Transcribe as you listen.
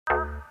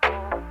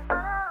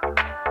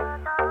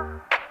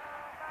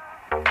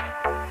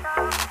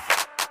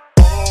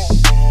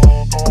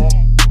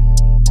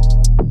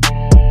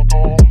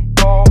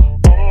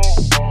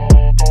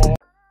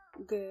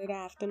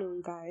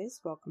afternoon, guys.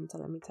 Welcome to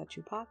Let Me Touch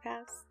You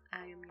podcast.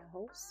 I am your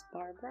host,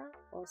 Barbara,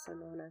 also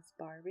known as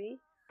Barbie.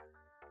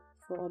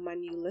 For all my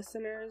new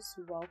listeners,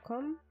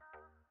 welcome.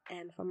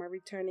 And for my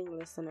returning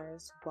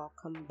listeners,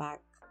 welcome back.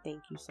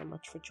 Thank you so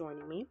much for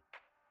joining me.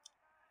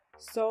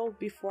 So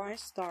before I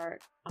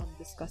start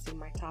discussing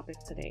my topic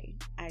today,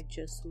 I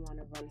just want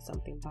to run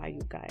something by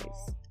you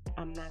guys.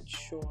 I'm not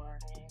sure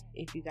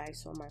if you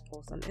guys saw my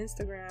post on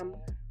Instagram,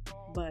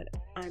 but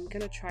I'm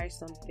going to try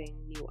something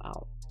new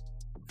out.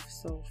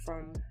 So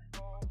from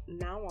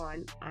now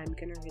on, I'm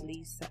going to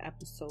release the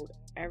episode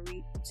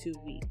every 2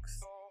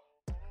 weeks.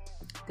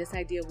 This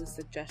idea was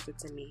suggested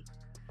to me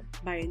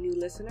by a new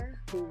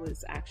listener who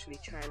was actually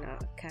trying to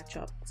catch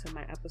up to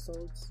my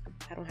episodes.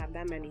 I don't have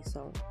that many,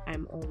 so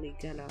I'm only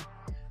going to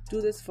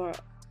do this for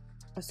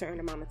a certain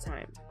amount of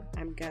time.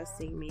 I'm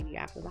guessing maybe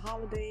after the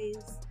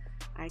holidays,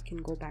 I can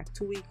go back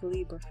to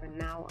weekly, but for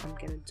now, I'm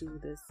going to do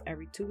this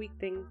every 2 week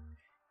thing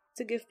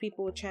to give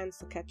people a chance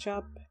to catch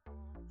up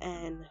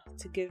and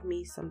to give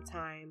me some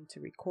time to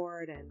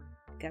record and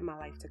get my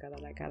life together.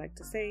 Like I like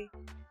to say,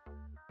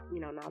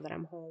 now that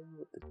I'm home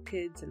with the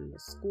kids and the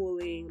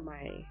schooling,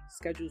 my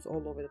schedule's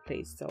all over the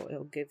place. So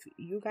it'll give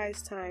you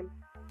guys time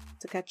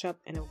to catch up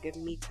and it'll give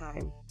me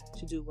time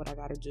to do what I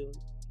gotta do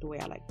the way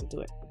I like to do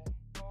it.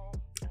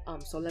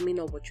 So let me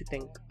know what you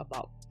think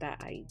about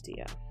that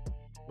idea.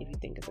 If you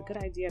think it's a good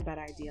idea, bad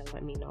idea,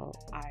 let me know.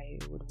 I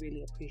would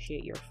really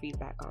appreciate your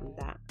feedback on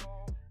that.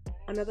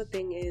 Another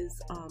thing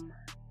is,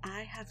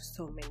 I have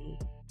so many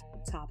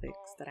topics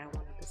that I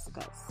want to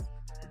discuss,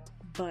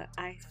 but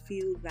I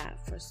feel that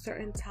for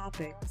certain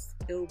topics,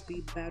 it'll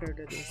be better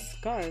to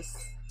discuss.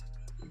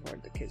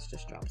 Lord, the kids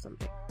just dropped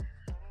something.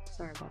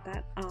 Sorry about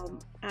that.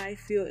 I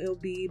feel it'll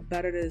be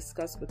better to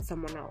discuss with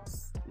someone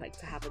else, like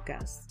to have a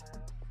guest.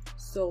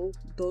 So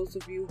those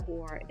of you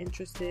who are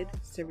interested,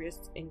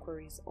 serious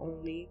inquiries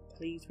only,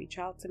 please reach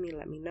out to me.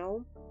 Let me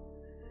know.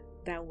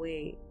 That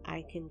way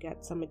I can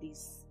get some of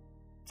these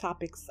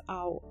topics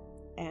out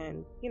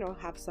and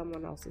have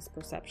someone else's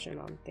perception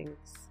on things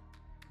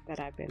that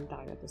I've been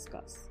dying to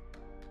discuss.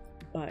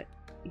 But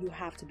you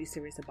have to be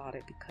serious about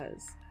it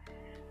because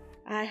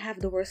I have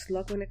the worst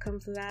luck when it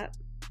comes to that.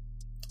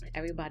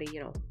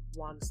 Everybody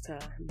wants to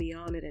be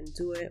on it and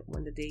do it.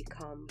 When the day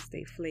comes,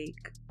 they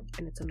flake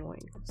and it's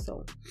annoying.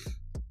 So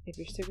if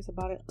you're serious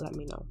about it, let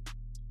me know.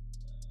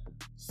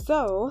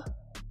 So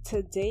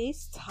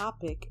today's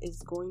topic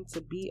is going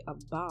to be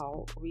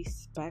about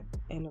respect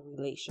in a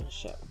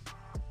relationship.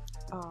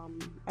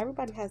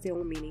 Everybody has their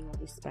own meaning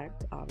of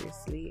respect,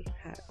 obviously.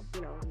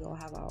 We all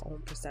have our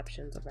own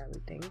perceptions of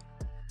everything.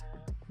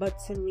 But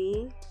to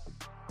me,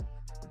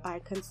 I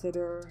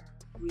consider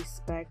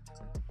respect,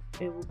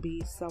 it will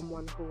be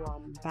someone who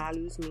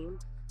values me,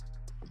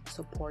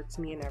 supports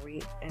me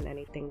in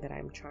anything that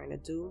I'm trying to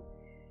do,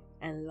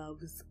 and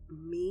loves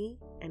me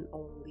and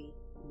only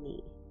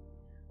me.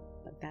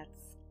 But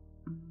that's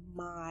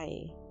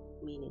my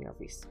meaning of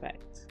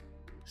respect.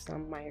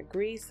 Some might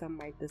agree, some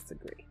might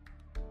disagree.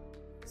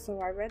 So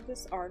I read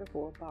this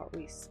article about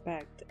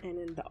respect, and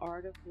in the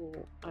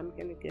article, I'm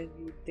going to give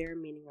you their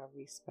meaning of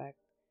respect,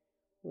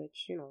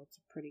 which, it's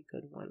a pretty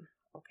good one.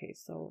 Okay,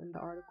 so in the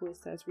article, it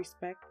says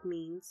respect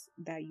means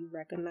that you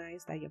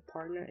recognize that your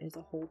partner is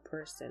a whole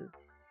person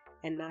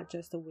and not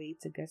just a way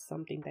to get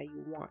something that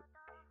you want.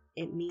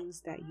 It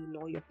means that you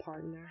know your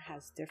partner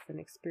has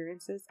different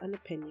experiences and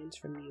opinions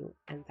from you,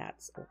 and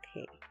that's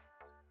okay.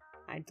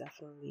 I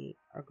definitely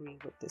agree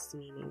with this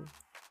meaning.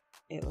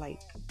 It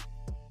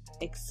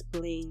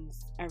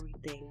explains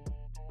everything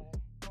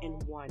in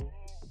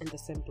the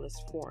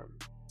simplest form.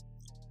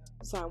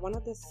 So I want to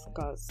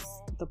discuss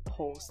the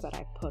post that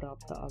I put up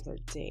the other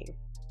day.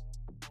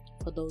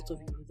 For those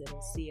of you who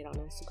didn't see it on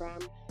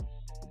Instagram,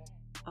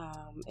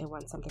 it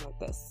went something like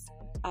this.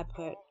 I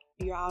put,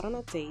 you're out on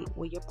a date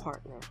with your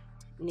partner.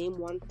 Name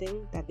one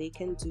thing that they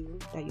can do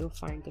that you'll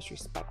find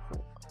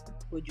disrespectful.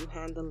 Would you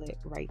handle it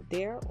right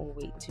there or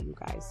wait till you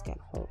guys get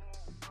home?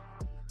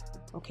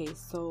 Okay,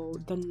 so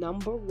the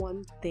number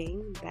one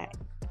thing that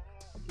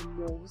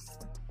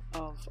most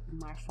of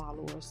my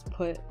followers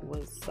put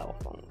was cell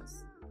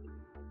phones.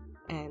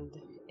 And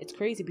it's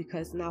crazy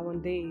because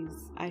nowadays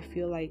I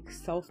feel like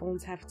cell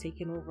phones have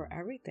taken over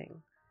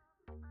everything.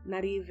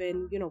 Not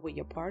even, with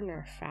your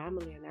partner,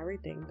 family and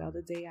everything. The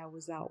other day I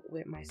was out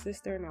with my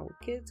sister and our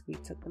kids. We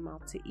took them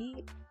out to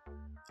eat.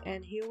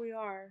 And here we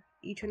are.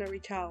 Each and every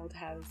child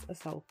has a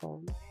cell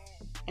phone.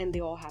 And they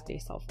all have their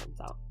cell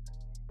phones out.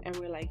 And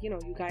we're like, you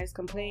guys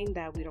complain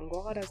that we don't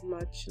go out as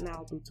much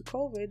now due to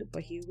COVID,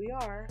 but here we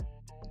are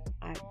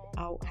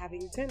out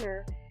having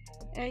dinner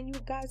and you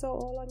guys are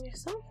all on your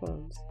cell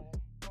phones.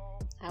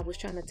 I was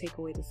trying to take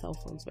away the cell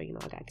phones, but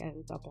I got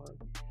gangs up on,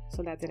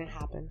 so that didn't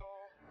happen.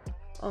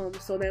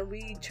 So then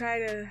we try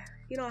to,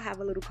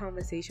 have a little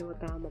conversation with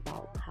them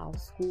about how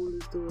school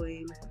is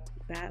doing.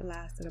 That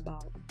lasted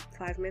about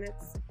 5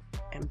 minutes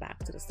and back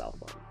to the cell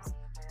phones.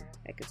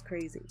 It's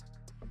crazy.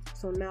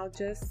 So now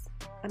just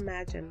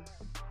imagine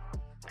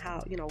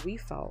how, we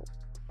felt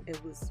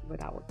it was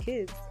with our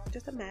kids.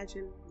 Just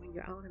imagine when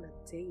you're out on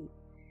a date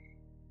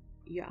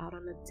you're out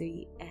on a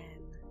date and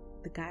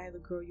the guy or the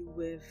girl you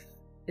with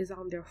is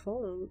on their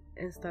phone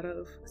instead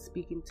of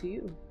speaking to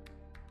you.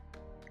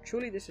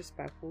 Truly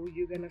disrespectful.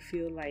 You're gonna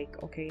feel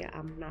like, okay,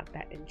 I'm not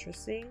that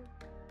interesting,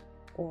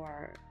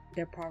 or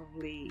you're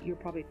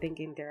probably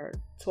thinking they're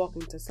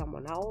talking to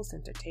someone else,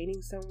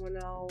 entertaining someone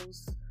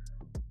else.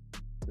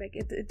 Like,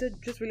 it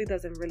just really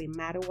doesn't really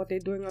matter what they're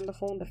doing on the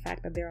phone. The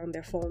fact that they're on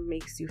their phone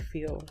makes you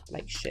feel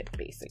like shit,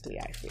 basically.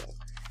 I feel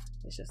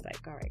it's just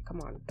like, all right, come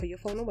on, put your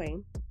phone away.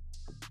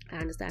 I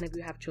understand if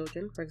you have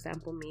children. For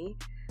example, me,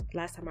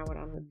 last time I went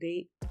on a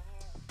date,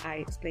 I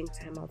explained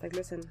to him, I was like,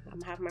 listen,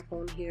 I'm having my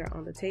phone here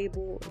on the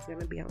table. It's going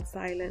to be on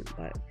silent,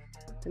 but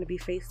it's going to be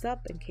face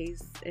up in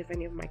case if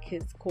any of my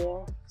kids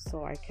call,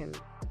 so I can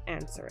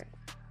answer it.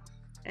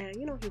 And,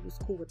 he was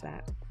cool with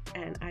that.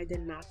 And I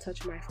did not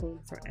touch my phone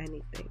for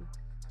anything.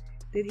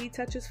 Did he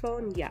touch his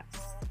phone?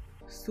 Yes.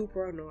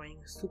 Super annoying,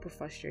 super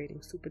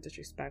frustrating, super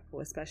disrespectful,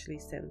 especially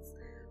since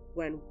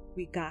when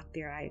we got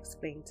there, I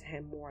explained to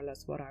him more or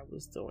less what I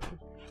was doing.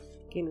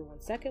 Give me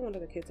 1 second. One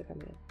of the kids are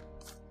coming in.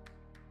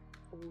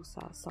 Oh,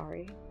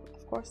 sorry.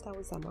 Of course, that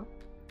was Emma.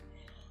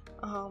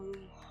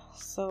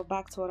 So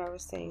back to what I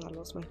was saying. I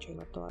lost my train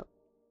of thought.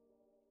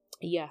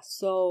 Yeah,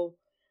 so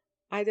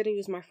I didn't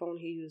use my phone.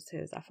 He used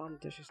his. I found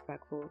it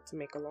disrespectful. To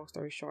make a long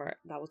story short,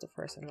 that was the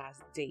first and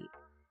last date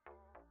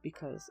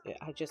because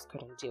I just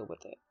couldn't deal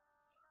with it.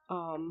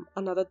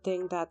 Another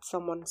thing that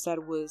someone said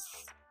was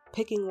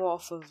picking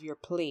off of your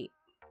plate.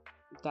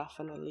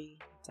 Definitely.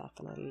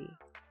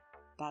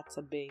 That's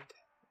a big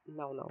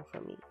no-no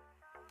for me.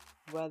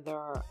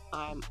 Whether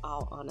I'm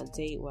out on a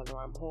date, whether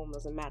I'm home,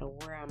 doesn't matter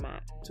where I'm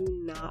at. Do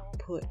not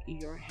put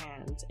your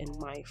hands in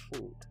my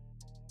food.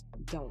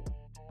 Don't.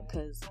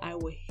 Because I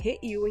will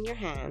hit you in your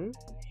hand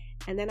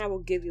and then I will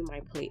give you my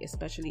plate,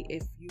 especially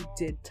if you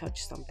did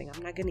touch something.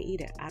 I'm not going to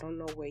eat it. I don't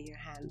know where your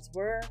hands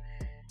were.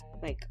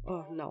 Like,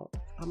 oh no,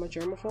 I'm a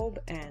germaphobe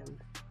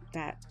and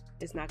that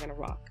is not going to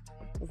rock.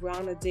 If we're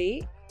on a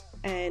date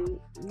and,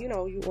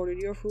 you ordered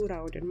your food, I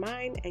ordered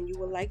mine, and you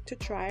would like to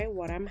try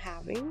what I'm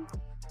having,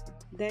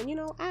 then,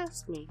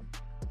 ask me.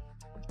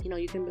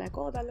 You can be like,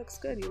 oh, that looks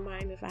good. You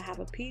mind if I have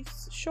a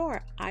piece?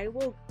 Sure, I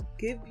will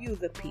give you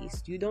the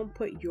piece. You don't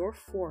put your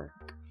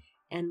fork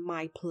in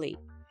my plate.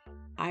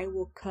 I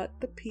will cut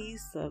the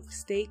piece of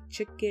steak,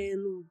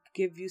 chicken,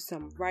 give you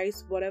some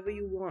rice, whatever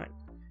you want.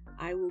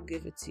 I will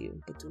give it to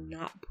you, but do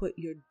not put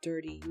your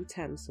dirty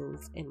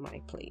utensils in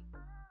my plate.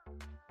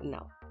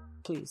 No,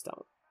 please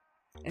don't.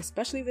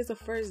 Especially if it's a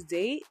first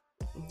date.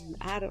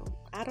 I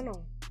don't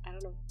know.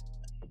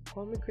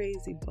 Call me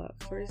crazy, but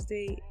first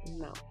date,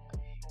 no.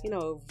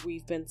 If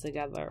we've been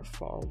together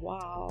for a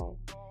while,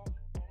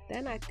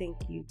 then I think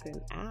you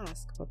can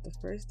ask. But the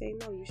first date,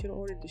 no, you should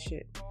order the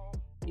shit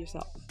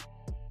yourself.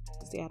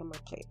 Stay out of my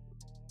plate.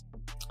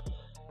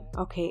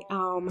 Okay,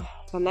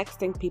 the next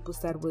thing people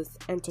said was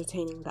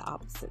entertaining the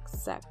opposite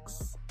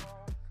sex.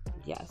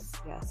 Yes.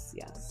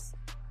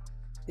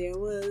 There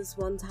was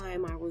one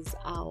time I was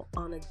out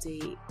on a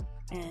date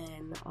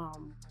and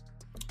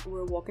we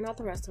were walking out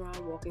the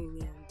restaurant, walking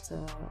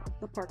into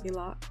the parking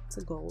lot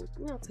to go,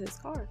 to his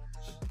car.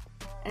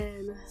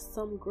 And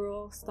some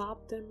girl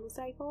stopped and was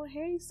like, oh,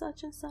 hey,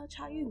 such and such,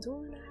 how you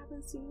doing? I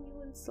haven't seen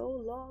you in so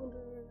long.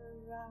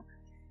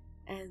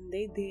 And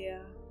they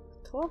there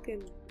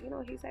talking.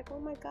 He's like, oh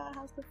my God,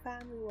 how's the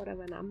family,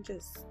 whatever. And I'm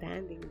just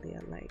standing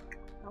there like,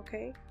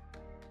 okay.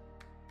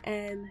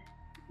 And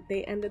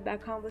they ended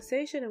that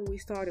conversation and we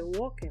started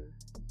walking.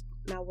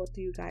 Now, what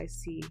do you guys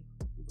see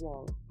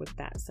wrong with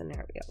that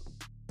scenario?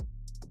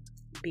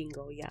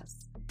 Bingo,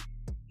 yes.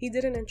 He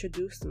didn't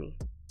introduce me.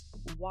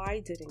 Why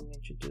didn't you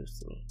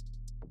introduce me?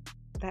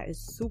 That is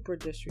super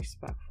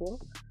disrespectful.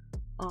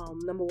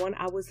 Number one,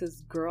 I was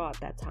his girl at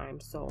that time,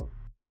 so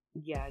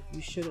yeah,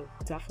 you should have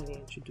definitely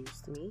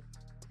introduced me.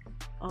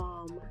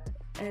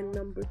 And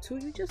number two,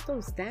 you just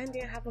don't stand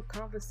there and have a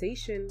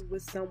conversation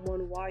with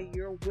someone while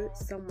you're with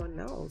someone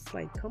else.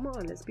 Like, come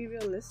on, let's be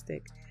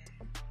realistic.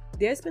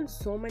 There's been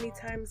so many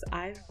times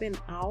I've been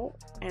out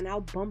and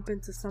I'll bump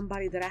into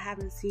somebody that I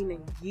haven't seen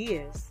in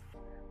years,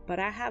 but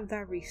I have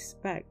that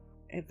respect.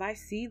 If I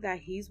see that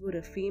he's with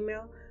a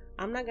female,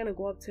 I'm not gonna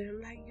go up to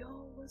him like,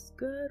 yo, what's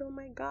good? Oh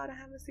my God, I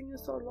haven't seen you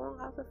so long.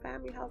 How's the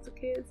family? How's the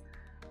kids?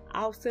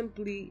 I'll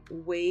simply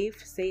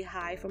wave, say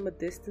hi from a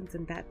distance,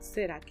 and that's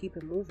it. I keep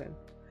it moving.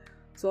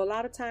 So a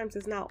lot of times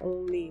it's not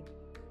only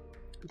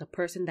the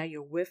person that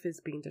you're with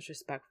is being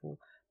disrespectful,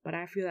 but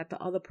I feel that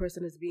the other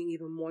person is being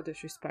even more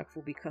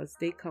disrespectful because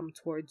they come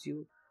towards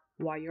you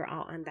while you're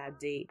out on that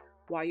date,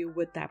 while you're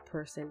with that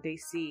person. They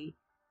see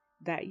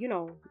that,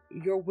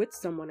 you're with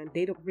someone and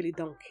they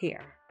don't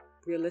care.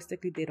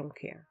 Realistically, they don't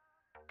care.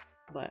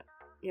 But,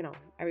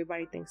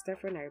 everybody thinks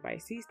different. Everybody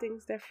sees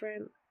things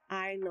different.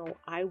 I know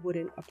I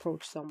wouldn't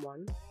approach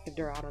someone if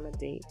they're out on a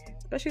date.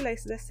 Especially, like,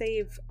 let's say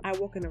if I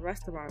walk in a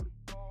restaurant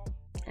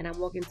and I'm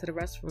walking to the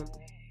restroom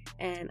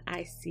and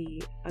I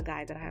see a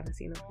guy that I haven't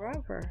seen in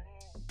forever.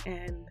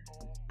 And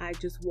I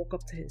just walk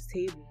up to his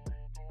table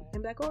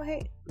and be like, oh,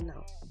 hey.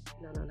 No.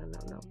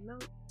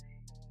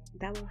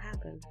 That won't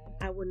happen.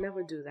 I would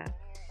never do that.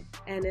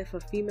 And if a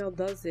female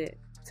does it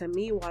to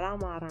me while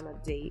I'm out on a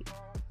date,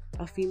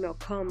 a female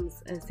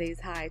comes and says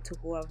hi to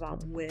whoever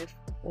I'm with,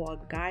 or a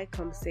guy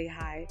comes say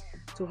hi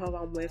to whoever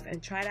I'm with,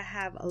 and try to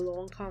have a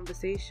long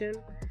conversation,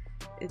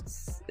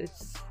 it's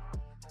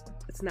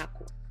not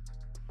cool.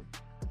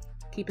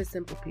 Keep it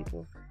simple,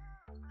 people.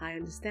 I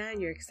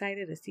understand you're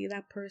excited to see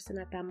that person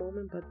at that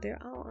moment, but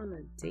they're out on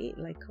a date.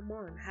 Like, come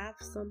on, have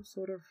some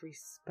sort of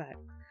respect.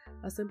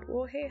 A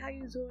simple, oh, hey, how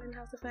you doing?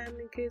 How's the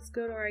family, kids?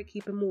 Good? All right,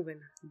 keep it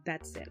moving.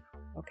 That's it,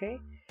 okay?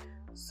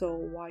 So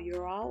while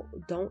you're out,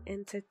 don't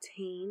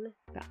entertain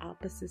the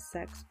opposite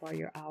sex while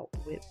you're out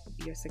with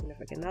your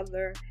significant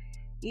other.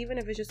 Even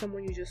if it's just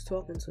someone you're just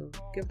talking to,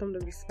 give them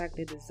the respect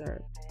they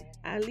deserve.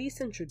 At least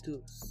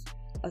introduce.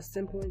 A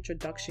simple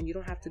introduction. You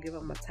don't have to give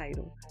them a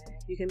title.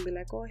 You can be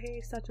like, oh,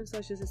 hey, such and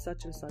such, this is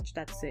such and such.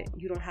 That's it.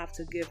 You don't have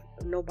to give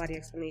nobody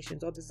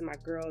explanations. Oh, this is my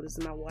girl, this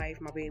is my wife,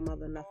 my baby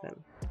mother, nothing.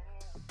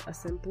 A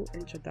simple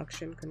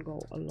introduction can go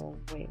a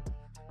long way.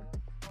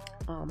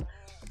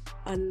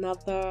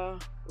 Another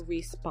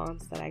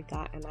response that I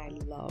got and I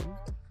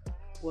loved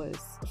was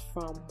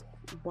from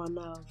one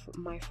of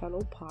my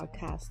fellow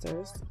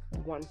podcasters,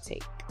 One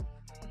Take.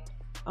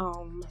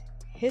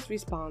 His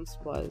response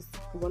was,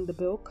 when the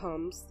bill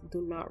comes,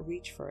 do not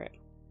reach for it.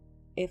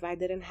 If I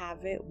didn't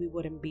have it, we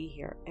wouldn't be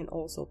here. And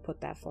also put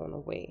that phone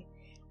away.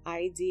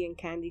 ID and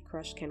Candy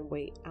Crush can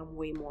wait. I'm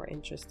way more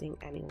interesting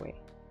anyway.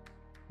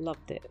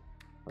 Loved it.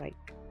 Like,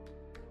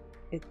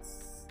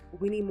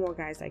 we need more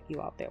guys like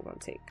you out there, One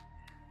Take.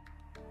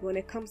 When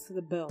it comes to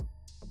the bill,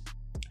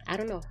 I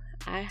don't know.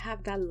 I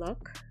have that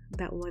luck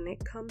that when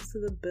it comes to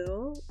the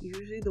bill,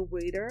 usually the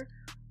waiter,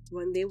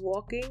 when they're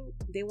walking,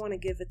 they want to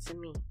give it to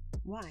me.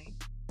 Why?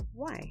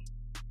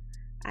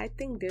 I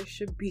think there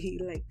should be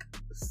like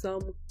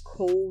some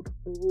code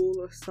rule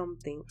or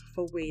something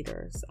for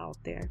waiters out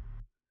there.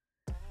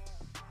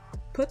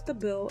 Put the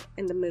bill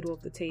in the middle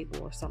of the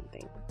table or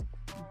something.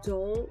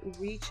 Don't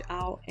reach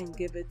out and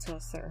give it to a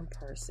certain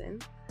person.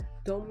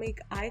 Don't make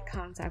eye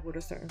contact with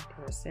a certain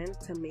person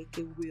to make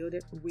it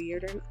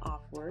weird and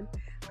awkward.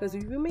 Because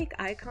if you make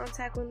eye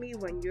contact with me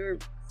when you're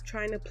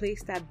trying to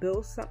place that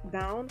bill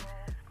down,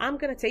 I'm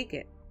going to take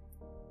it.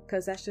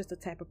 Because that's just the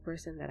type of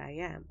person that I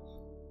am.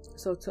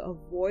 So to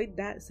avoid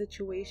that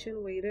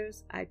situation,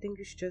 waiters, I think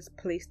you should just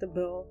place the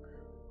bill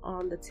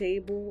on the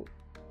table.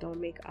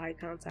 Don't make eye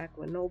contact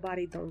with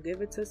nobody. Don't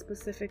give it to a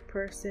specific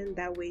person.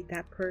 That way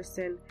that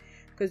person,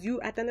 because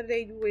at the end of the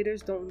day, you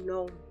waiters don't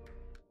know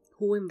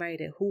who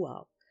invited who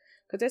out.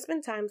 Because there's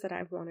been times that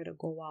I've wanted to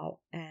go out,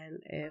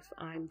 and if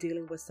I'm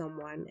dealing with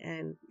someone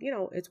and,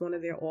 it's one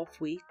of their off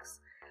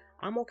weeks,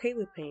 I'm okay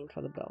with paying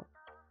for the bill.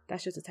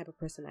 That's just the type of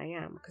person I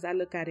am. Because I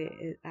look at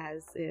it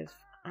as if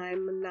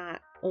I'm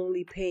not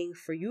only paying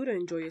for you to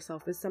enjoy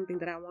yourself, it's something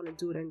that I want to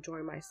do to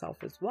enjoy myself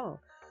as well.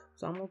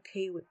 So I'm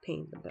okay with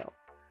paying the bill.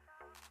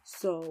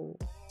 So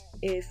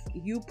if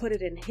you put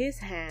it in his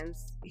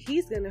hands,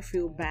 he's going to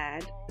feel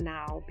bad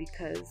now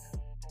because,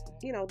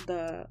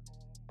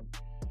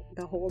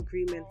 the whole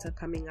agreement to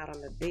coming out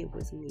on the date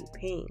was me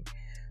paying.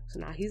 So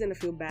now he's going to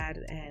feel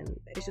bad and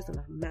it's just going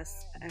to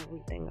mess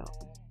everything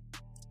up.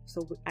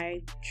 So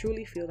I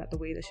truly feel that the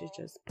waiter should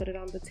just put it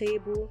on the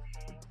table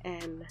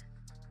and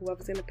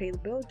whoever's going to pay the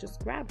bill just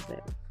grabs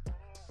it.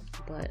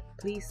 But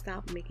please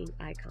stop making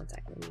eye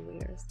contact with me,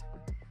 waiters,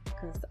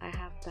 because I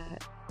have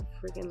that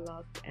friggin'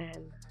 luck,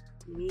 and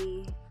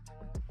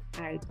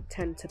I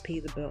tend to pay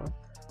the bill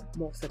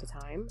most of the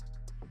time,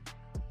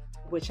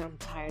 which I'm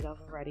tired of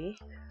already.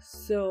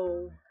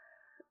 So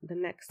the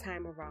next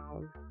time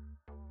around,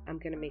 I'm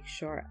going to make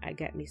sure I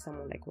get me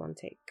someone like One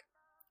Take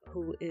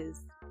who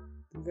is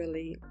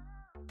really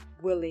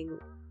willing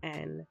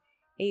and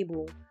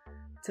able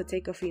to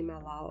take a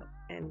female out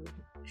and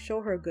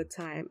show her a good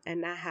time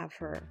and not have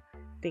her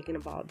thinking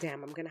about,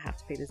 damn, I'm going to have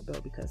to pay this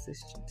bill because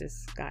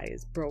this guy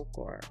is broke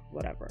or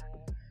whatever.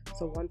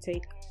 So One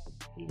Take,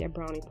 you get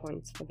brownie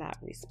points for that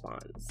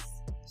response.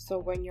 So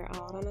when you're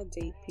out on a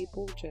date,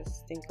 people,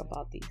 just think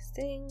about these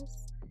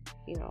things,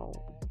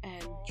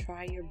 and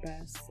try your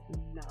best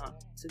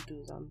not to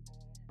do them,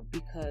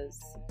 because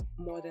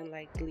more than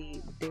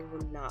likely there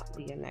will not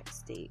be a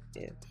next date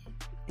if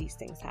these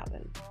things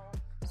happen.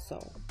 So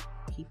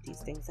keep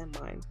these things in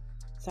mind.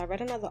 So I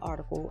read another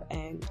article,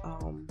 and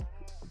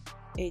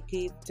it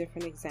gave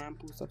different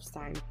examples of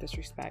signs of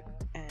disrespect,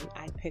 and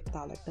I picked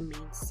out like the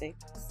main 6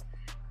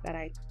 that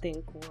I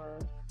think were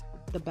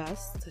the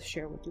best to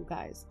share with you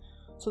guys.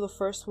 So the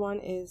first one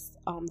is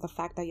the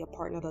fact that your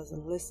partner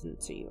doesn't listen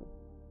to you.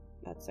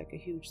 That's like a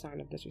huge sign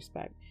of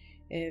disrespect.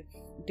 If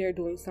they're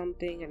doing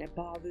something and it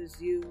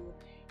bothers you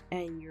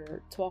and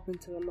you're talking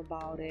to them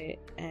about it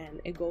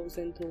and it goes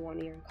into one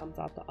ear and comes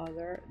out the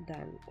other,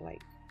 then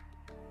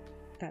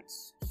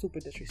that's super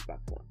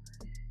disrespectful.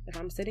 If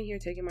I'm sitting here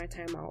taking my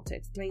time out to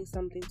explain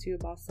something to you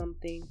about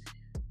something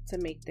to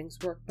make things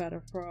work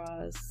better for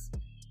us,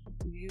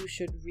 you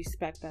should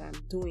respect that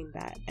I'm doing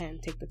that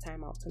and take the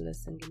time out to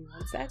listen. Give me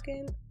 1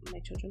 second. My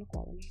children are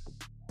calling me.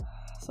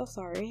 So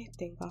sorry.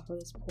 Thank God for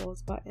this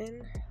pause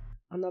button.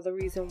 Another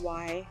reason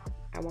why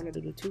I wanted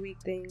to do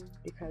 2-week thing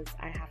because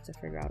I have to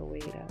figure out a way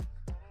to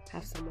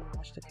have someone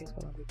watch the kids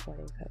while I'm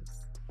recording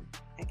because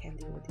I can't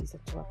deal with these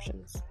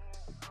interruptions.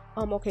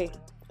 Okay,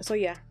 so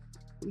yeah,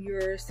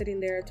 you're sitting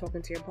there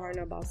talking to your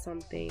partner about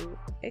something.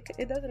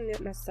 It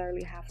doesn't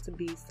necessarily have to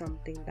be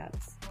something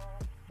that's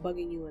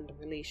bugging you in the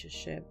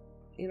relationship.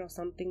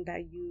 Something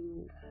that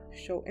you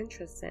show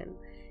interest in,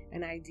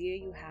 an idea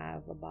you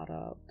have about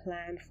a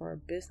plan for a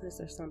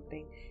business or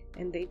something,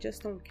 and they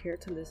just don't care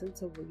to listen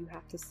to what you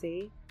have to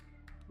say.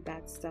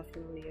 That's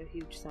definitely a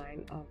huge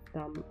sign of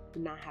them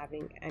not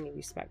having any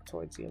respect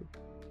towards you.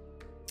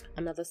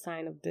 Another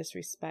sign of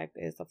disrespect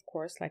is, of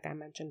course, like I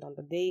mentioned on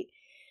the date,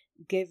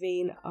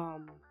 giving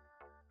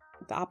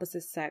the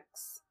opposite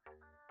sex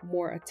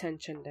more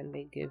attention than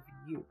they give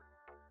you.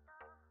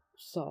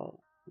 So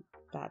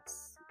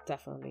that's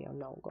definitely a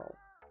no-go.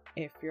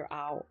 If you're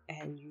out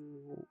and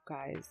you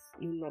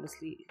constantly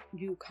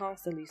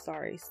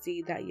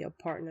see that your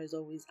partner is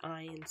always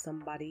eyeing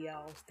somebody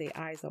else, their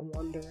eyes are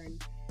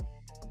wandering.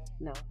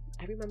 No.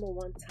 I remember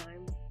one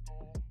time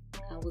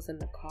I was in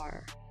the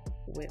car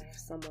with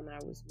someone I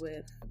was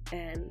with,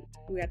 and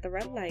we were at the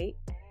red light,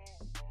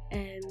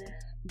 and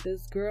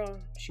this girl,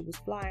 she was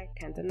fly,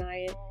 can't deny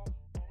it,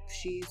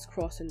 she's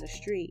crossing the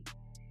street.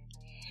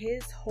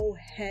 His whole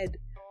head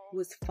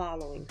was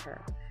following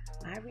her.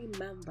 I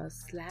remember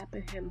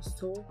slapping him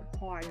so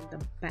hard in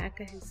the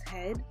back of his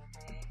head,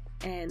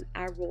 and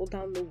I rolled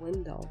down the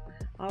window.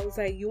 I was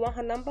like, you want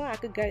her number? I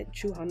could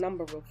get you her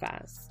number real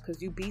fast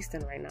because you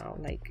beasting right now.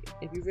 Like,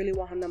 if you really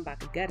want her number, I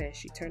could get it.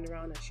 She turned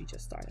around and she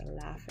just started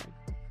laughing.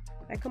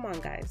 Like, come on,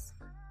 guys.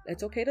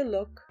 It's okay to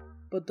look,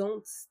 but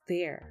don't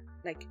stare.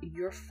 Like,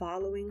 you're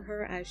following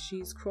her as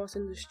she's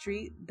crossing the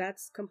street.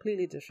 That's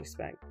completely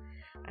disrespect.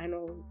 I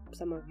know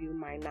some of you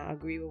might not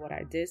agree with what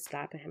I did,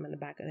 slapping him in the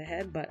back of the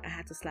head, but I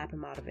had to slap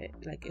him out of it.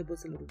 Like, it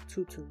was a little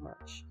too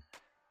much.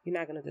 You're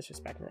not going to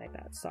disrespect me like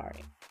that.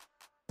 Sorry.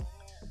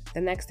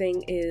 The next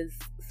thing is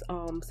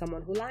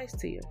someone who lies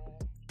to you.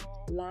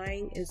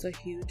 Lying is a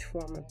huge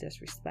form of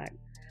disrespect.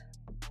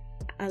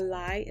 A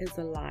lie is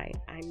a lie.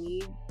 I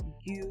need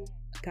you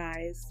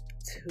guys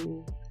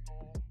to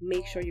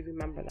make sure you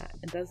remember that.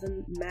 It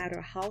doesn't matter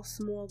how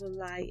small the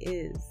lie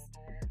is.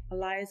 A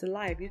lie is a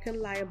lie. If you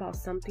can lie about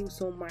something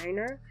so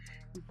minor,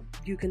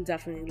 you can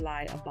definitely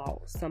lie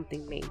about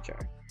something major.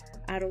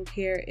 I don't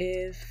care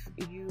if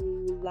you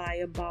lie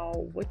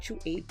about what you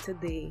ate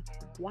today.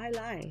 Why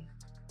lie?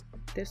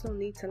 There's no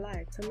need to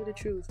lie. Tell me the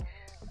truth.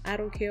 I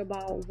don't care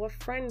about what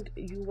friend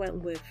you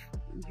went with.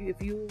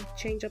 If you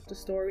change up the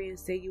story and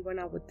say you went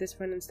out with this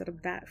friend instead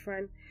of that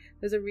friend,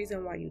 there's a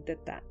reason why you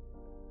did that.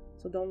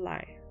 So don't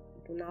lie.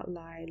 Do not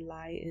lie.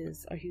 Lie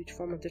is a huge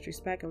form of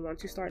disrespect. And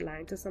once you start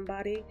lying to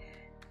somebody,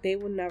 they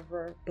will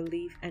never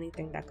believe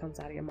anything that comes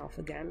out of your mouth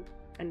again.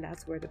 And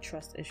that's where the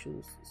trust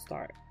issues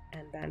start.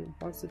 And then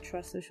once the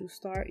trust issues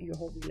start, your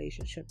whole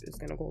relationship is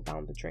going to go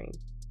down the drain.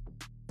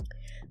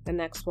 The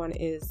next one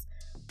is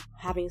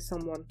having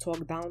someone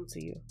talk down to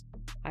you.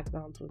 I've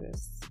gone through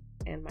this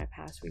in my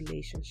past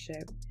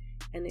relationship,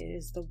 and it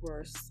is the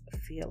worst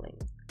feeling.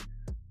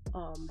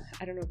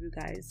 I don't know if you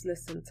guys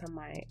listened to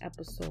my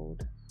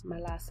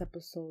last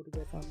episode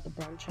with the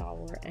brunch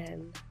hour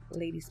and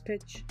ladies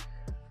pitch,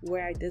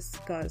 where I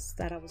discussed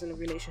that I was in a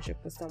relationship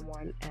with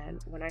someone,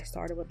 and when I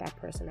started with that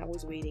person, I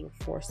was waiting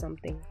for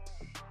something,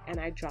 and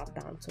I dropped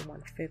down to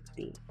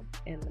 150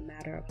 in the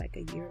matter of like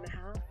a year and a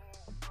half,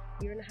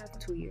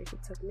 2 years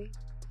it took me.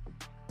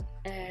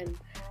 And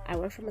I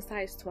went from a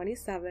size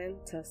 27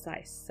 to a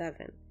size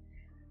 7.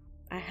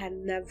 I had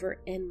never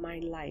in my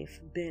life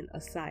been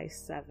a size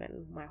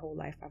 7. My whole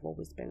life, I've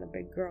always been a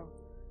big girl.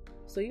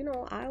 So,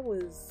 I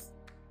was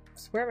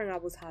swearing I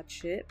was hot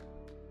shit.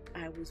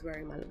 I was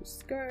wearing my little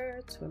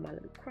skirts, with my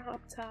little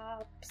crop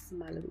tops,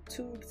 my little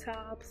tube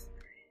tops.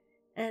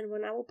 And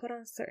when I would put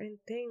on certain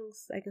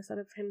things, like instead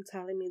of him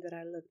telling me that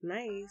I look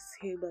nice,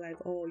 he'd be like,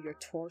 oh, your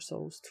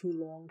torso's too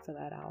long for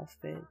that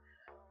outfit.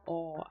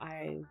 Oh,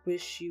 I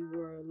wish you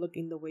were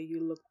looking the way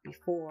you looked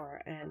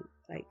before. And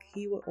like,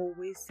 he would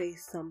always say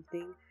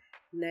something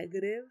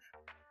negative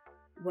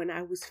when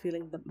I was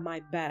feeling my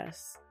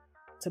best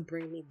to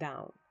bring me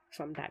down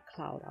from that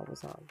cloud I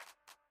was on.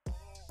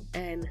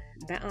 And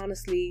that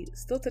honestly,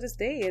 still to this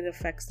day, it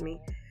affects me,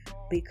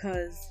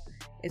 because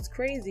it's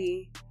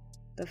crazy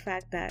the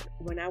fact that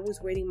when I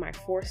was rating my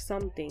 4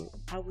 something,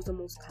 I was the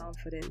most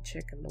confident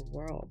chick in the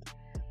world.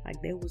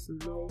 Like, there was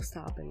no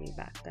stopping me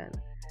back then.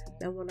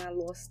 Then when I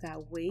lost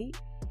that weight,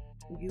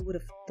 you would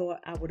have thought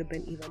I would have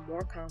been even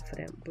more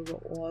confident. But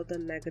with all the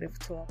negative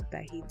talk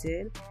that he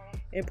did,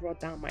 it brought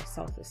down my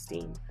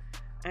self-esteem.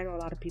 I know a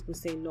lot of people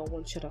say no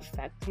one should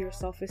affect your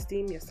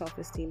self-esteem. Your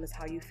self-esteem is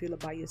how you feel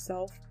about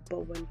yourself.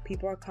 But when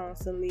people are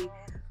constantly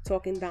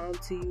talking down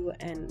to you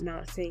and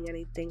not saying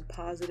anything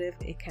positive,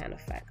 it can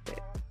affect it.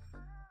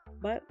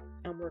 But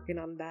I'm working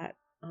on that.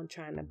 I'm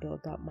trying to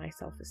build up my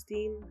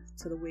self-esteem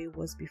to the way it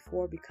was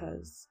before,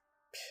 because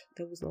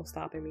there was no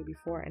stopping me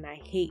before. And I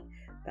hate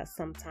that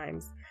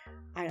sometimes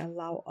I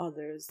allow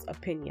others'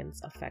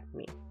 opinions affect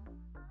me.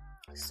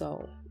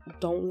 So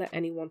don't let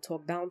anyone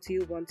talk down to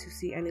you. Once you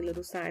see any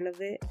little sign of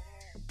it,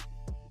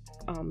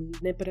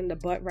 nip it in the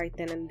butt right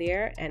then and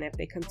there. And if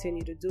they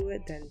continue to do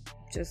it, then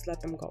just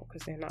let them go,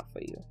 because they're not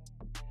for you.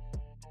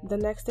 The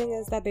next thing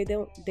is that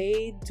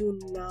they do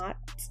not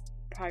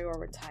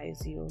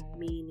prioritize you,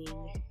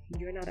 meaning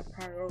you're not a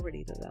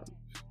priority to them.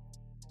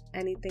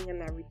 Anything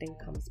and everything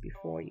comes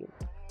before you.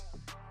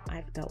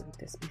 I've dealt with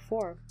this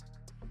before.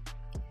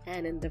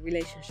 And in the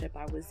relationship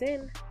I was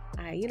in,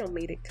 I,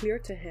 made it clear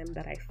to him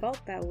that I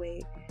felt that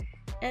way.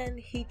 And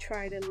he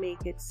tried to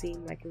make it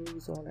seem like it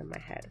was all in my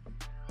head.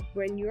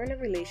 When you're in a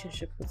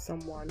relationship with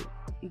someone,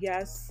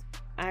 yes,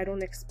 I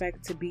don't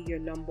expect to be your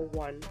number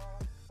one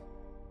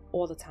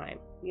all the time.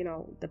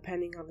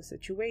 Depending on the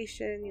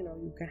situation,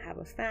 you can have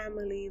a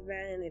family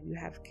event, if you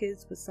have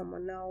kids with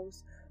someone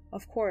else,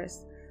 of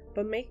course.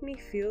 But make me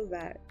feel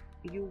that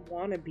you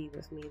want to be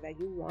with me, that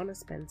you want to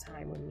spend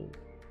time with me.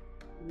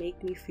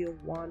 Make me feel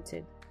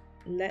wanted.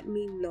 Let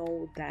me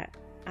know that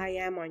I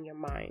am on your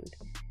mind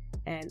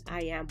and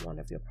I am one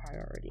of your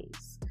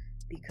priorities.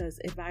 Because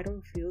if I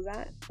don't feel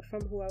that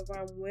from whoever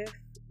I'm with,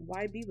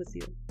 why be with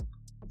you?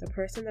 The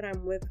person that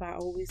I'm with, I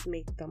always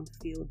make them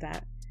feel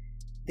that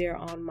they're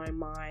on my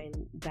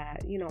mind,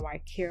 that, I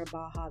care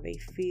about how they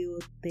feel,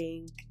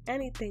 think,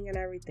 anything and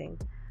everything.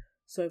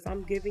 So if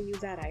I'm giving you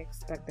that, I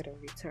expect it in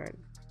return.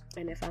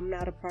 And if I'm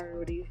not a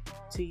priority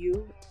to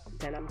you,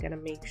 then I'm going to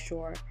make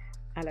sure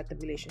I let the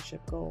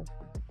relationship go,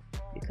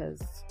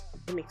 because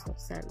it makes no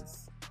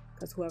sense.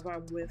 Because whoever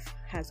I'm with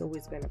has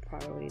always been a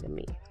priority to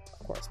me,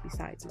 of course,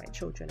 besides my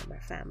children and my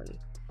family.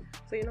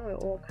 So, it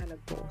all kind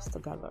of goes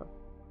together.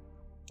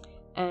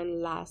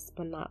 And last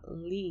but not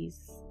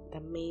least, the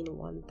main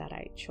one that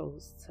I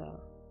chose to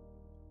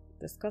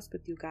discuss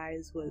with you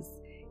guys was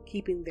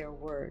keeping their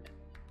word.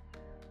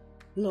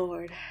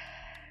 Lord,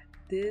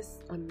 this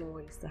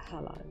annoys the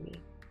hell out of me.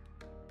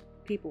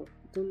 People,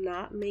 do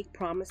not make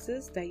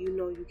promises that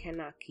you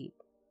cannot keep.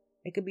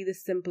 It could be the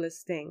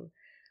simplest thing.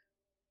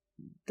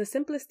 The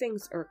simplest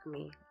things irk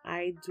me.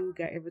 I do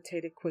get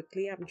irritated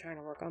quickly. I'm trying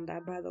to work on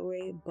that, by the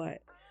way. But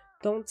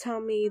don't tell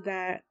me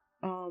that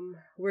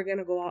we're going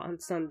to go out on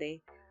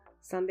Sunday.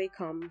 Sunday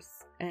comes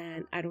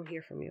and I don't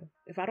hear from you.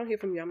 If I don't hear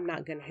from you, I'm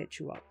not going to hit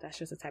you up. That's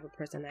just the type of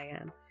person I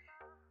am.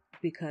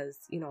 Because,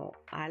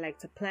 I like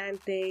to plan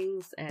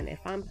things. And if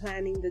I'm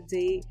planning the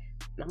date,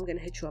 I'm going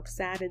to hit you up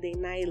Saturday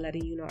night,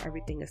 letting you know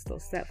everything is still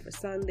set for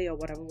Sunday or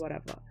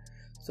whatever.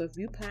 So if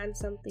you plan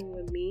something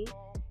with me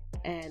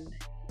and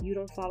you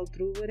don't follow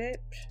through with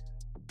it,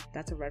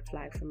 that's a red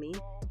flag for me.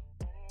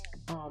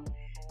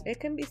 It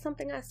can be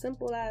something as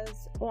simple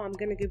as, I'm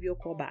going to give you a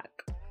call back.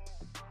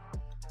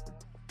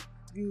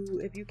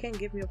 If you can't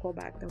give me a call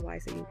back, then why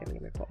say you can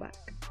give me a call back?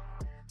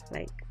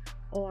 Like,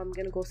 I'm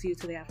going to go see you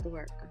today after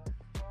work.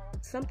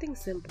 Something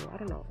simple. I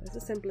don't know. It's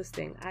the simplest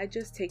thing. I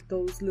just take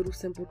those little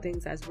simple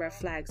things as red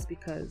flags,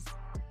 because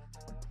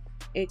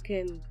it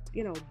can,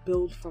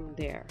 build from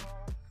there.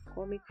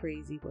 Call me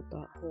crazy with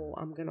the whole,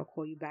 I'm going to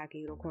call you back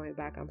and you don't call me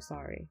back, I'm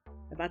sorry.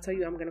 If I tell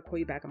you I'm going to call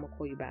you back, I'm going to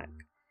call you back.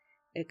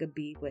 It could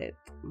be with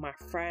my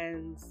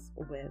friends,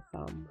 with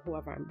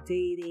whoever I'm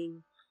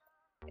dating.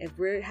 If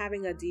we're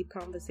having a deep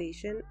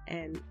conversation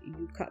and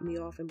you cut me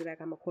off and be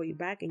like, I'm going to call you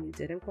back, and you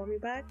didn't call me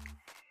back,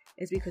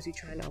 it's because you're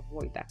trying to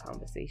avoid that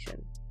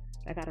conversation.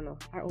 Like, I don't know,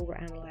 I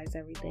overanalyze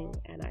everything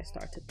and I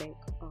start to think,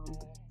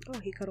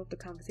 he cut off the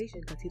conversation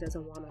because he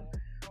doesn't want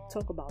to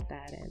talk about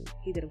that, and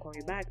he didn't call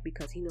me back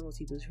because he knows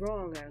he was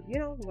wrong, and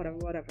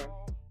whatever.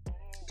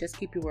 Just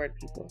keep your word,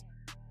 people.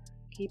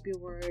 Keep your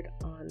word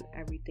on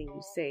everything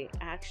you say.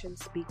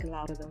 Actions speak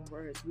louder than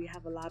words. We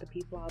have a lot of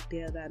people out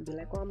there that be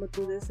like, I'm going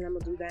to do this and I'm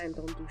going to do that and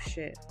don't do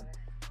shit.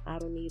 I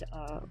don't need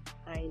I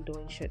ain't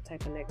doing shit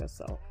type of nigga.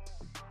 So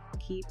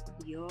keep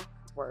your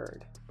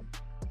word.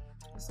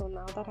 So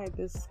now that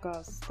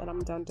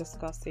I'm done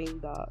discussing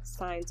the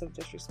signs of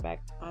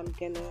disrespect, I'm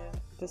going to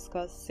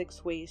discuss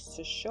 6 ways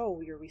to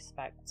show your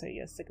respect to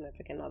your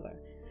significant other.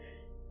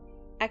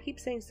 I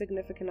keep saying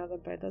significant other,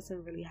 but it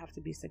doesn't really have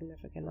to be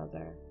significant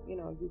other.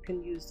 You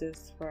can use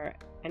this for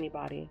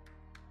anybody.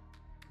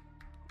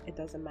 It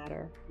doesn't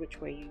matter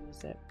which way you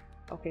use it.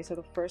 Okay, so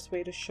the first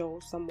way to show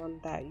someone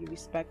that you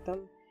respect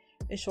them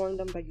is showing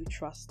them that you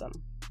trust them.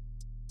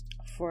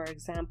 For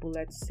example,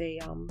 let's say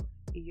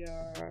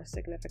your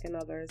significant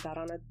other is out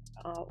on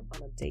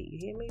a date. You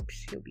hear me?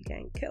 She'll be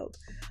getting killed.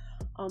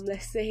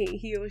 Let's say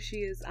he or she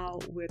is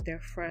out with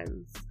their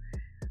friends.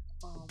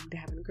 They're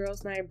having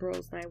girls' night,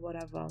 bros' night,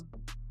 whatever.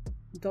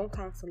 Don't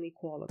constantly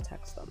call or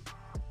text them.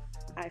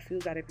 I feel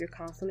that if you're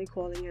constantly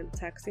calling and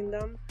texting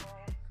them,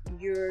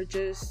 you're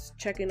just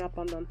checking up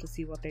on them to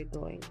see what they're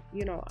doing.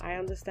 I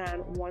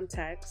understand one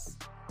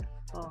text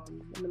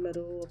in the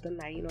middle of the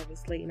night, if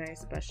it's late night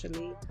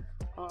especially.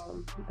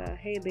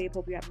 Hey babe,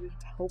 hope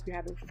you're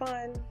having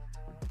fun.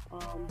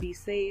 Be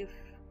safe,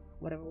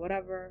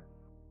 whatever.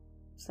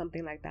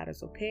 Something like that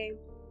is okay.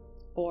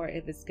 Or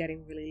if it's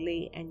getting really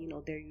late and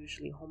they're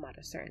usually home at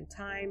a certain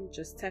time,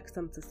 just text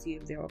them to see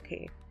if they're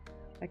okay.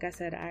 Like I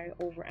said, I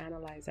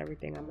overanalyze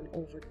everything. I'm an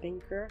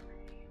overthinker,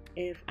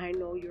 If I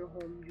know you're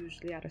home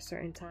usually at a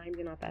certain time,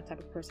 you're not that type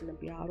of person to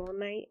be out all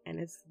night and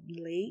it's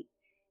late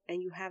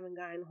and you haven't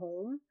gotten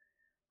home,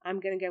 I'm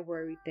going to get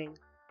worried think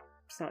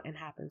something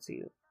happened to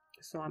you.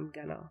 So I'm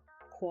going to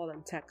call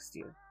and text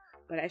you.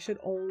 But I should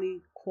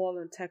only call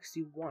and text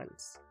you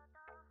once.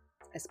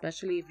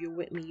 Especially if you're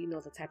with me, you know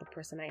the type of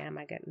person I am.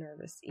 I get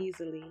nervous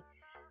easily.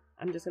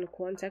 I'm just going to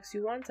call and text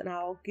you once and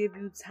I'll give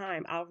you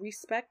time. I'll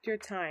respect your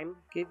time,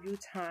 give you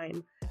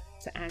time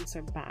to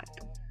answer back.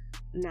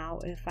 Now,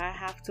 if I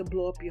have to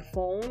blow up your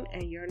phone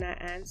and you're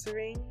not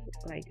answering,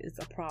 like, it's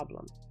a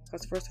problem.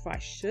 Because first of all, I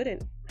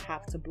shouldn't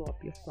have to blow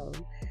up your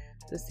phone.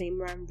 The same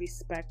way I'm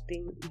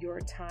respecting your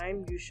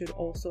time, you should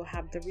also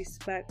have the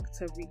respect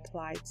to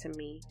reply to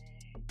me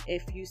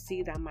if you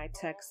see that my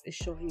text is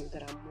showing you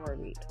that I'm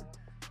worried.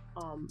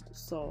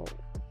 So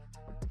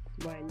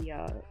when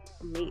your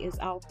mate is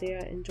out there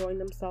enjoying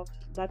themselves,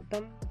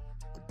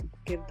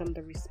 give them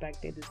the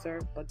respect they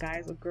deserve. But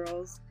guys or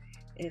girls,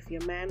 if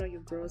your man or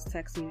your girl is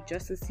texting you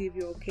just to see if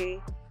you're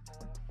okay,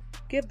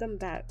 give them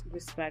that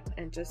respect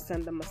and just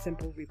send them a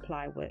simple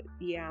reply with,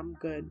 yeah, I'm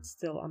good.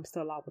 I'm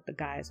still out with the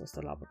guys or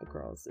still out with the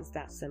girls. It's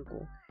that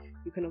simple.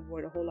 You can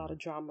avoid a whole lot of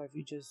drama if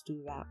you just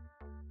do that.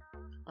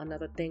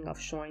 Another thing of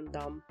showing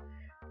them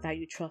that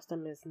you trust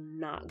them is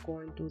not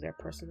going through their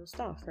personal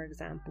stuff. For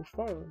example,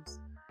 phones.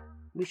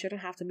 We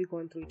shouldn't have to be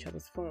going through each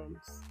other's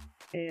phones.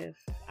 If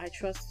I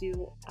trust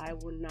you, I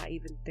would not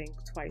even think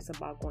twice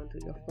about going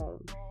through your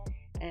phone.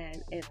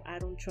 And if I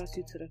don't trust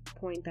you to the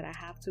point that I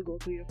have to go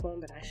through your phone,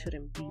 then I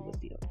shouldn't be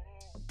with you.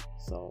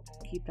 So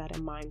keep that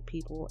in mind,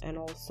 people. And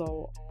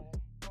also,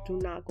 do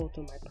not go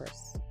through my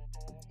purse.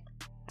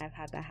 I've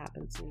had that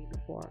happen to me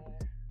before.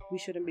 We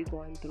shouldn't be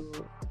going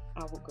through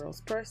our girls'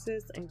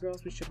 purses, and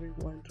girls, we shouldn't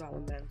be going through our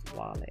men's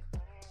wallet.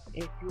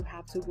 If you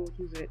have to go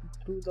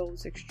through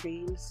those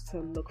extremes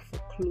to look for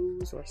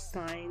clues or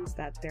signs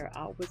that they're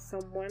out with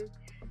someone,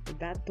 if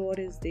that thought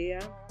is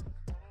there,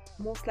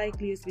 most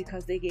likely it's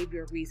because they gave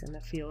you a reason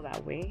to feel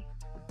that way.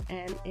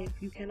 And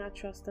if you cannot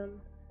trust them,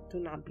 do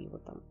not be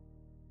with them.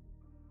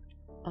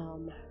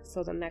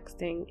 So the next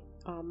thing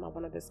I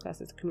want to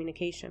discuss is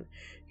communication.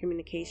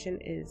 Communication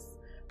is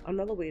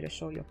another way to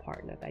show your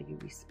partner that you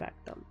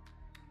respect them.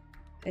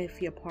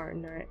 If your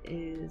partner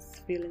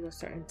is feeling a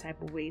certain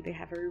type of way, they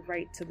have every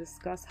right to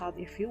discuss how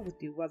they feel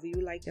with you, whether you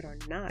like it or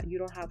not. You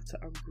don't have to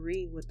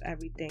agree with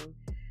everything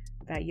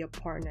that your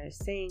partner is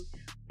saying,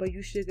 but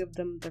you should give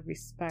them the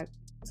respect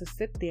to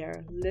sit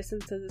there, listen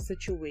to the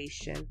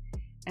situation,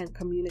 and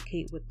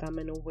communicate with them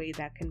in a way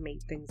that can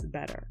make things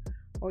better.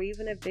 Or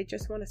even if they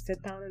just want to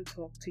sit down and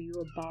talk to you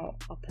about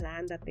a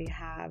plan that they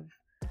have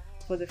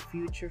for the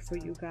future for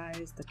you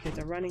guys. The kids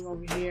are running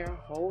over here.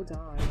 Hold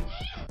on.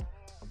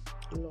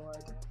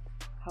 Lord,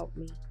 help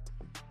me.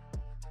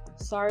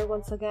 Sorry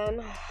once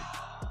again.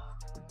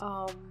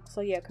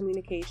 So yeah,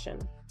 communication.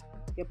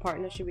 Your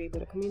partner should be able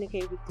to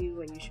communicate with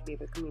you, and you should be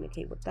able to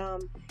communicate with them.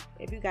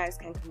 If you guys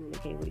can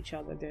communicate with each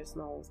other, there's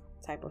no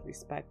type of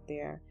respect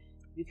there.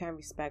 You can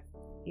respect,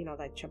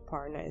 that your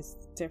partner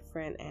is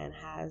different and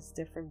has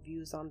different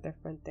views on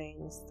different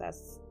things.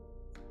 That's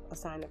a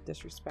sign of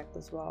disrespect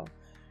as well.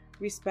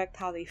 Respect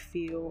how they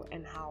feel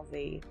and how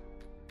they,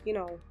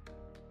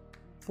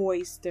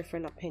 voice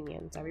different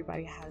opinions.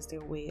 Everybody has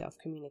their way of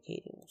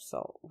communicating,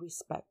 so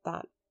respect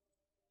that.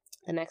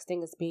 The next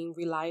thing is being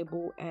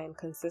reliable and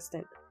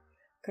consistent.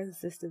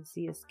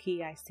 Consistency is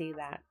key. I say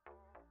that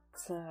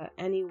to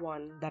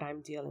anyone that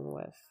I'm dealing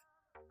with.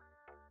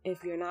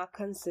 If you're not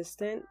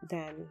consistent,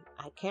 then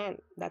I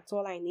can't. That's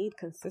all I need,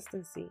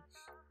 consistency.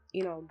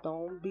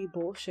 Don't be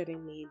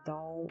bullshitting me.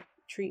 Don't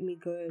treat me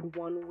good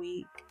 1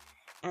 week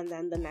and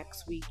then the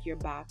next week you're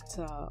back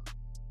to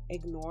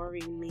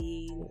ignoring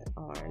me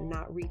or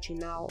not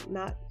reaching out,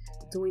 not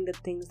doing the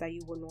things that you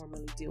would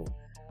normally do.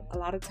 A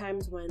lot of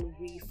times when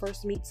we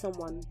first meet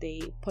someone,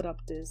 they put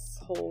up this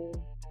whole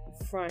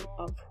front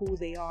of who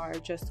they are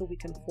just so we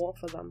can fall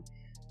for them.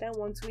 Then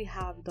once we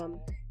have them,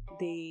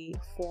 they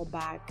fall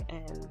back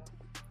and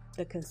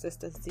the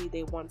consistency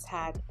they once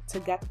had to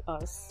get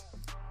us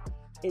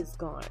is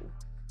gone.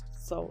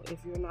 So if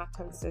you're not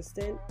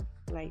consistent,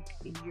 like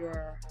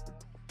you're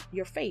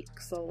fake.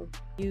 So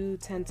you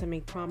tend to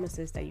make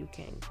promises that you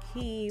can't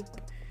keep.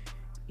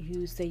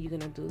 You say you're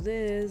gonna do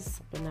this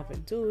but never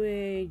do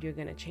it. You're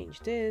gonna change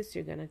this,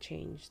 you're gonna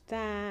change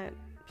that.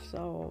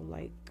 So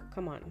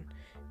come on,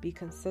 be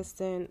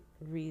consistent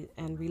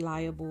and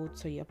reliable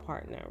to your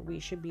partner. We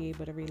should be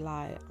able to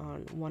rely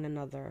on one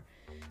another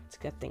to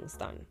get things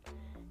done.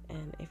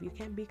 And if you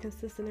can't be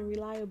consistent and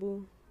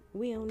reliable,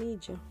 we don't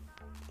need you.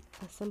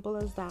 As simple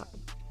as that.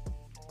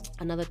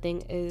 Another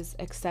thing is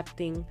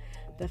accepting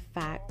the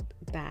fact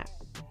that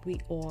we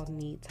all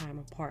need time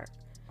apart.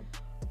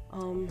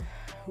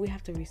 We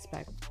have to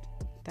respect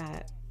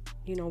that,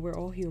 we're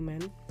all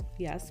human.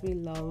 Yes, we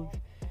love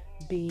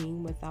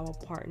being with our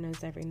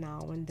partners every now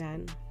and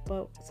then,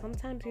 but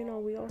sometimes,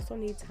 we also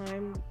need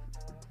time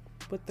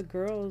with the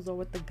girls or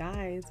with the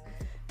guys.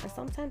 And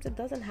sometimes it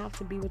doesn't have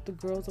to be with the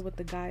girls or with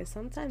the guys.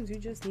 Sometimes you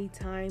just need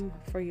time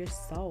for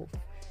yourself.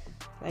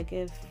 Like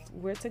if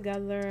we're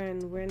together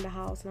and we're in the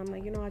house and I'm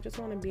like, I just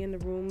want to be in the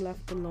room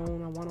left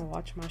alone. I want to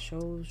watch my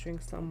shows,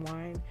 drink some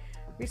wine.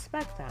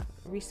 Respect that.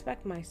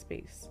 Respect my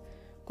space.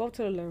 Go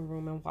to the living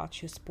room and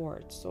watch your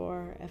sports.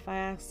 Or if I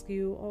ask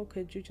you,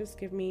 could you just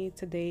give me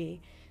today,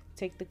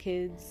 take the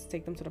kids,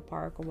 take them to the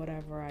park or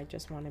whatever. I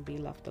just want to be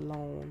left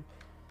alone.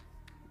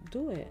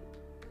 Do it.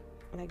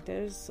 Like,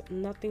 there's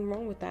nothing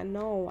wrong with that.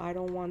 No, I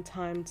don't want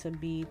time to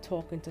be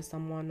talking to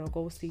someone or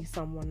go see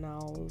someone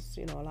else.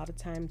 A lot of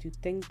times you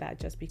think that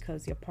just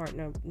because your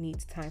partner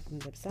needs time for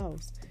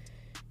themselves.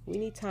 We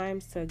need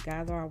times to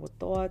gather our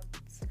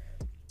thoughts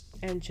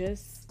and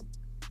just,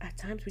 at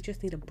times we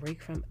just need a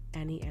break from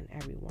any and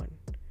everyone.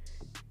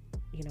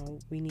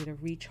 We need to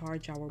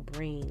recharge our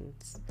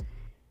brains,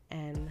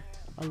 and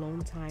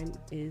alone time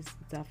is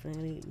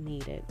definitely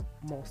needed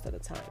most of the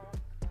time.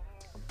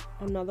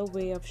 Another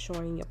way of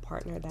showing your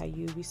partner that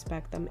you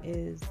respect them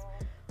is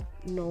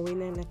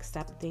knowing and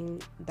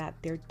accepting that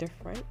they're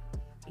different.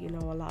 A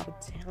lot of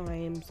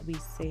times we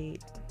say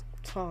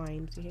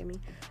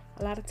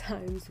a lot of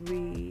times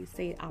we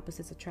say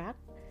opposites attract,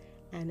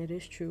 and it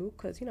is true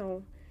because,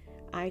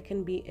 I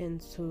can be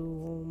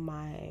into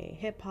my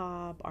hip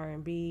hop,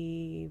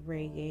 R&B,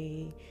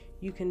 reggae.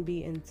 You can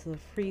be into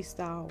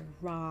freestyle,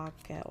 rock,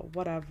 or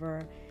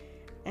whatever.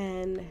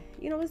 And,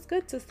 it's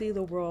good to see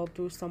the world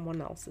through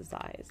someone else's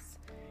eyes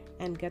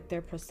and get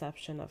their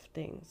perception of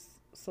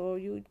things. So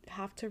you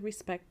have to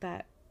respect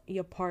that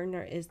your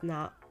partner is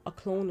not a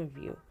clone of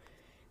you.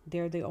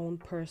 They're their own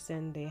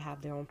person. They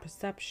have their own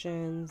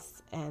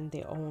perceptions and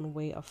their own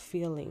way of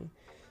feeling.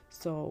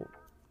 So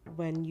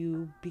when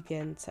you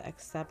begin to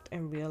accept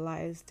and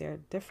realize their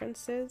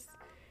differences,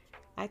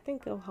 I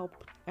think it'll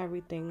help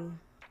everything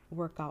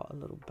work out a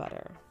little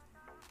better.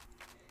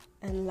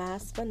 And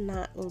last but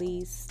not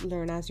least,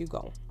 learn as you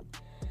go.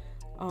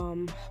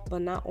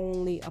 But not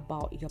only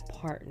about your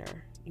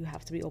partner. You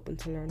have to be open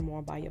to learn more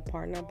about your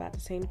partner, but at the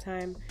same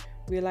time,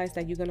 realize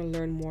that you're going to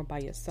learn more by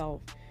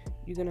yourself.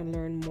 You're going to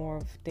learn more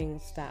of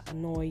things that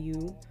annoy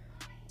you.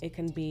 It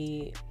can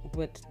be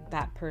with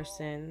that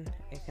person.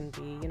 It can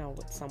be,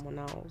 with someone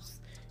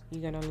else.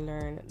 You're going to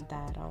learn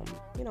that,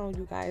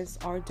 you guys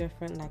are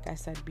different, like I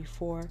said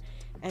before,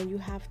 and you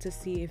have to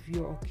see if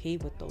you're okay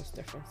with those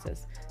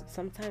differences.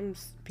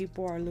 Sometimes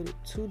people are a little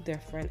too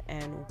different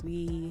and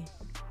we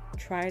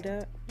try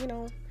to,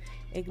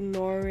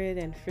 ignore it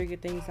and figure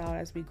things out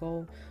as we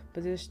go.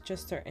 But there's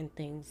just certain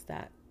things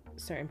that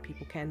certain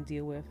people can't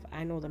deal with.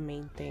 I know the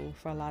main thing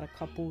for a lot of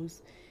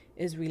couples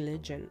is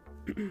religion.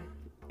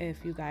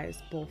 If you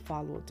guys both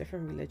follow a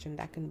different religion,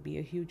 that can be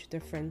a huge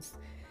difference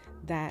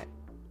that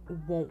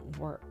won't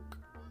work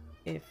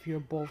if you're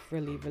both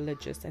really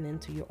religious and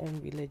into your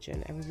own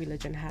religion. Every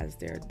religion has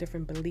their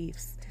different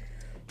beliefs.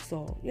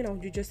 So,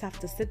 you just have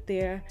to sit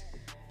there,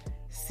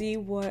 see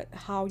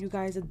how you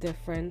guys are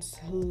different,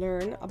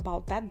 learn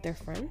about that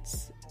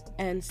difference,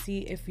 and see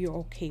if you're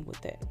okay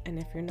with it. And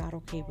if you're not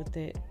okay with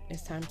it,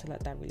 it's time to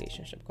let that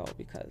relationship go,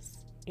 because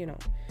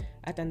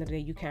at the end of the day,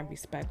 you can't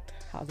respect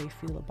how they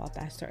feel about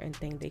that certain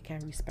thing. They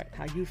can't respect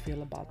how you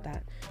feel about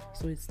that.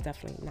 So it's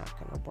definitely not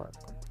going to work.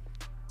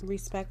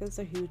 Respect is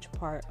a huge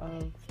part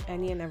of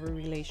any and every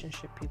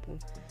relationship, people.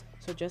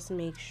 So just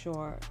make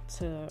sure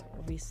to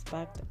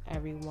respect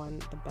everyone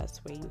the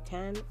best way you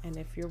can. And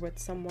if you're with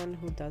someone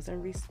who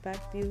doesn't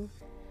respect you,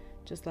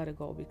 just let it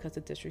go, because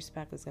the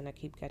disrespect is going to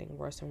keep getting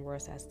worse and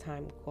worse as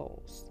time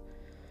goes.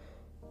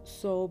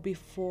 So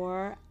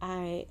before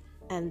I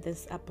end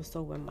this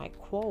episode with my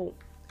quote,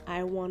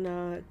 I want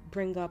to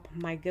bring up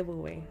my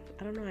giveaway.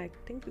 I don't know, I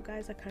think you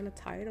guys are kind of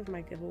tired of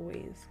my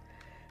giveaways,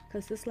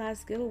 because this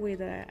last giveaway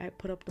that I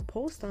put up the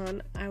post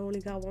on, I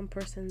only got one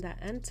person that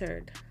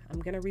entered. I'm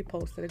going to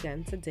repost it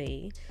again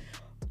today.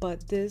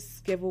 But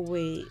this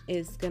giveaway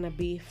is going to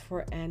be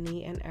for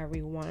any and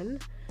everyone.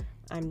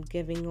 I'm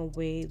giving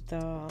away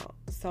the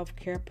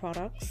self-care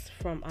products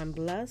from I'm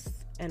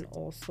Blessed, and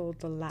also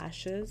the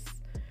lashes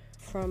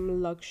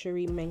from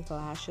Luxury Mink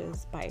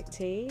Lashes by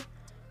Tay.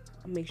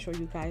 Make sure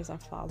you guys are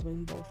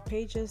following both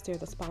pages. They're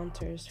the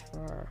sponsors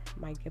for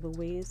my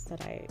giveaways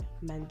that I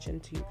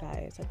mentioned to you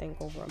guys, I think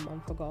over a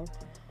month ago.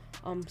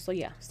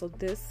 So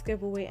this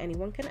giveaway,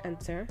 anyone can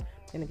enter.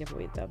 I'm gonna give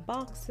away the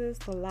boxes,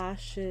 the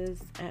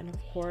lashes, and of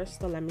course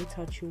the Let Me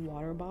Touch You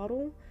water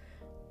bottle.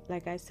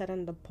 Like I said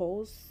in the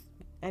post,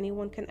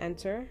 anyone can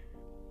enter.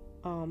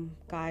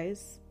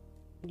 Guys,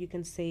 you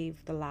can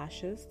save the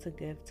lashes to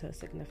give to a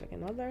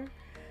significant other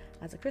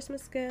as a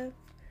Christmas gift.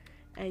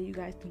 And you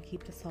guys can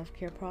keep the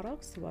self-care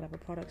products, whatever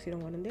products you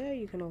don't want in there.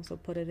 You can also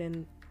put it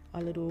in a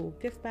little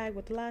gift bag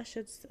with the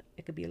lashes.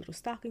 It could be a little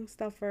stocking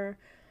stuffer.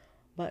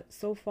 But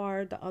so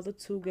far, the other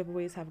two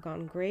giveaways have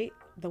gone great.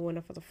 The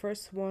winner for the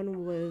first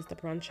one was the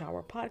Brunch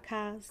Hour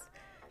podcast.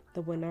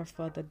 The winner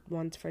for the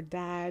ones for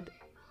Dad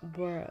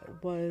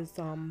was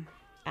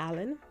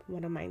Alan,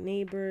 one of my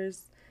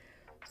neighbors.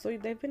 So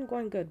they've been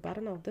going good. But I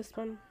don't know, this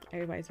one,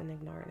 everybody's been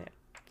ignoring it.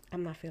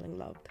 I'm not feeling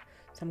loved.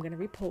 So I'm going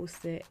to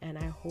repost it, and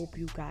I hope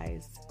you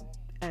guys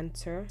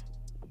enter.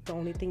 The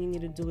only thing you need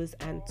to do is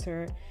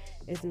enter,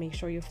 is make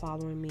sure you're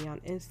following me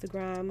on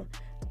Instagram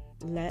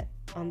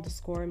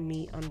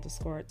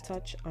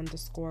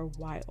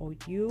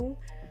let_me_touch_YOU.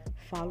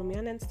 Follow me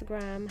on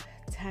Instagram,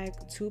 tag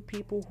 2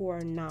 people who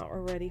are not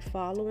already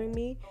following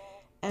me,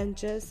 and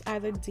just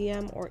either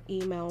DM or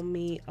email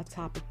me a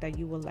topic that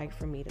you would like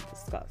for me to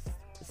discuss.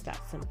 It's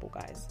that simple,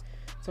 guys.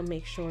 So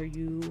make sure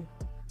you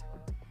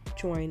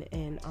join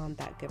in on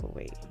that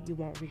giveaway. You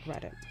won't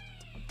regret it.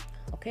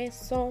 Okay,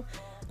 so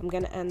I'm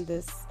gonna end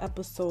this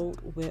episode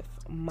with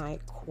my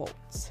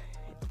quote.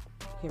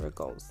 Here it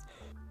goes.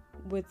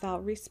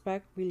 Without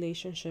respect,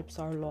 relationships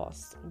are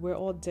lost. We're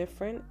all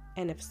different,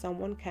 and if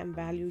someone can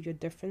value your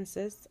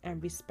differences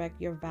and respect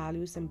your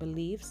values and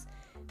beliefs,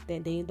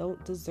 then they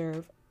don't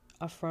deserve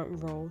a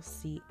front row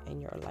seat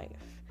in your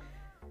life.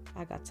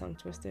 I got tongue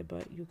twisted,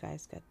 but you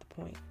guys get the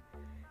point.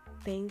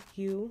 Thank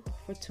you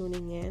for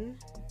tuning in.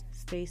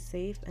 Stay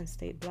safe and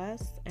stay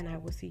blessed, and I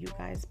will see you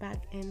guys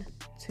back in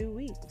 2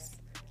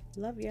 weeks.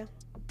 Love ya.